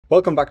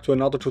Welcome back to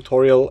another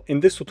tutorial. In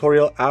this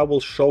tutorial I will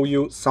show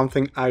you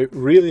something I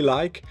really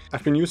like.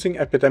 I've been using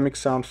Epidemic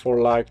sound for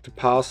like the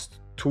past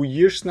 2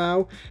 years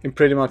now. In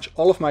pretty much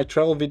all of my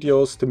travel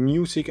videos, the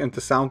music and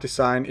the sound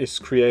design is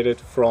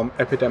created from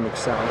Epidemic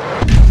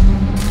sound.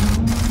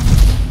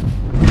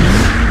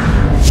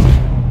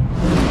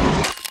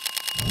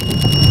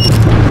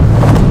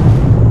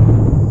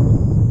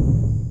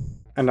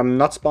 And I'm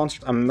not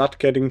sponsored, I'm not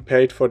getting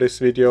paid for this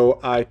video.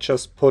 I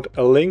just put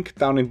a link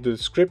down in the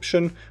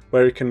description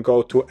where you can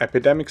go to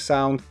Epidemic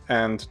Sound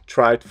and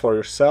try it for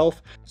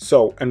yourself.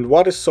 So, and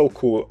what is so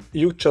cool?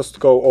 You just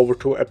go over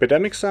to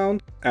Epidemic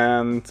Sound,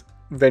 and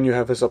when you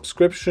have a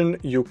subscription,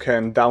 you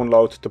can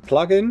download the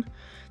plugin.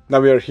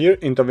 Now we are here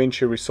in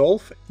DaVinci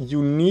Resolve.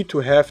 You need to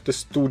have the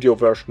studio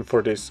version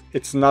for this.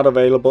 It's not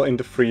available in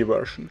the free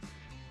version.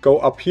 Go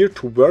up here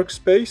to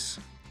Workspace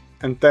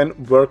and then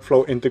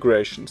Workflow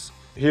Integrations.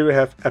 Here we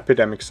have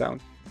Epidemic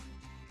sound.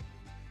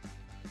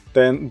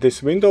 Then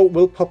this window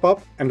will pop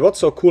up, and what's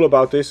so cool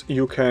about this,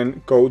 you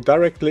can go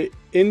directly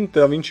in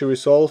DaVinci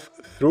Resolve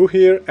through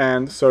here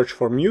and search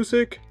for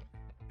music.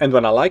 And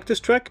when I like this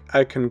track,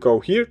 I can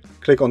go here,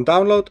 click on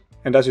download,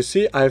 and as you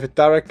see, I have it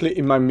directly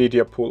in my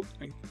media pool.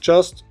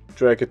 Just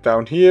drag it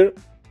down here,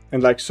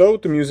 and like so,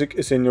 the music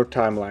is in your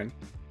timeline.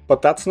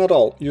 But that's not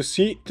all. You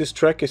see, this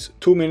track is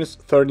 2 minutes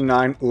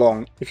 39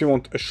 long. If you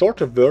want a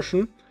shorter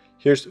version,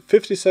 here's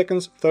 50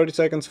 seconds, 30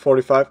 seconds,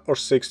 45 or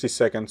 60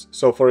 seconds.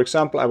 So for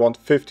example, I want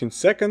 15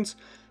 seconds.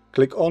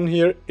 Click on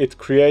here, it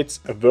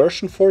creates a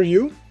version for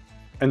you.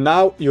 And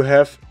now you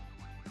have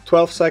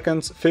 12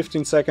 seconds,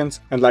 15 seconds,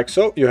 and like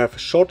so, you have a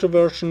shorter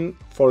version.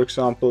 For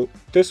example,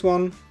 this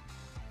one.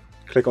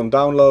 Click on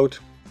download.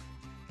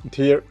 And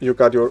here you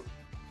got your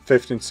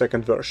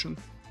 15-second version.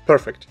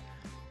 Perfect.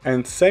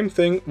 And same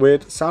thing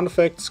with sound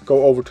effects.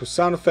 Go over to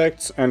sound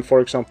effects, and for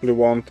example, you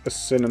want a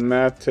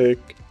cinematic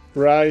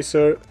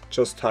riser,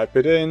 just type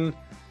it in,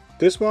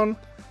 this one,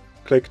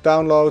 click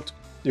download,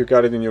 you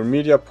got it in your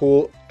media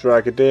pool,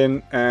 drag it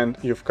in, and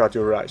you've got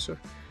your riser.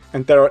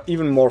 And there are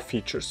even more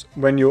features.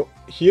 When you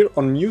here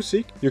on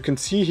music, you can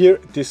see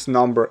here this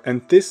number,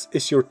 and this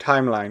is your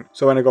timeline.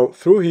 So when I go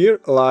through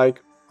here,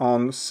 like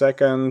on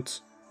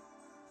second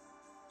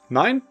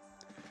 9,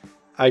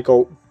 I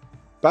go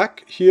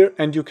back here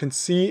and you can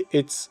see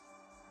it's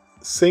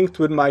synced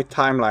with my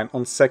timeline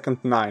on second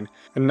 9.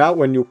 And now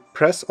when you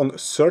press on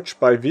search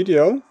by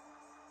video,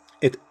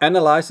 it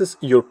analyzes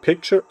your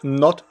picture,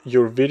 not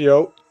your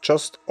video,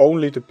 just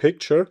only the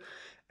picture,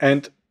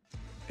 and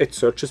it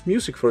searches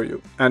music for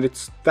you. And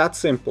it's that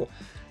simple.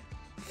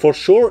 For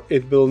sure,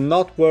 it will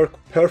not work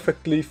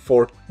perfectly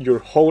for your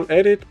whole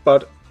edit,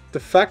 but the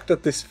fact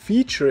that this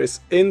feature is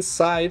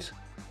inside,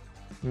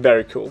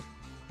 very cool.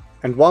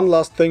 And one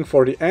last thing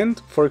for the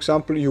end, for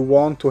example, you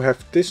want to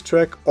have this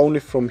track only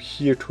from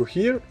here to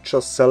here,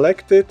 just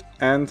select it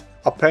and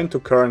append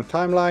to current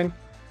timeline,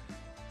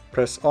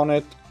 press on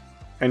it,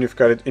 and you've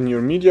got it in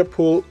your media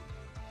pool,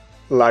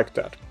 like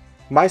that.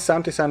 My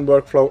sound design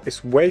workflow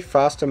is way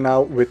faster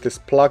now with this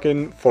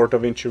plugin for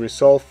DaVinci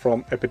Resolve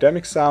from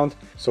Epidemic Sound,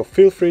 so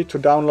feel free to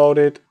download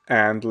it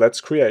and let's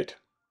create.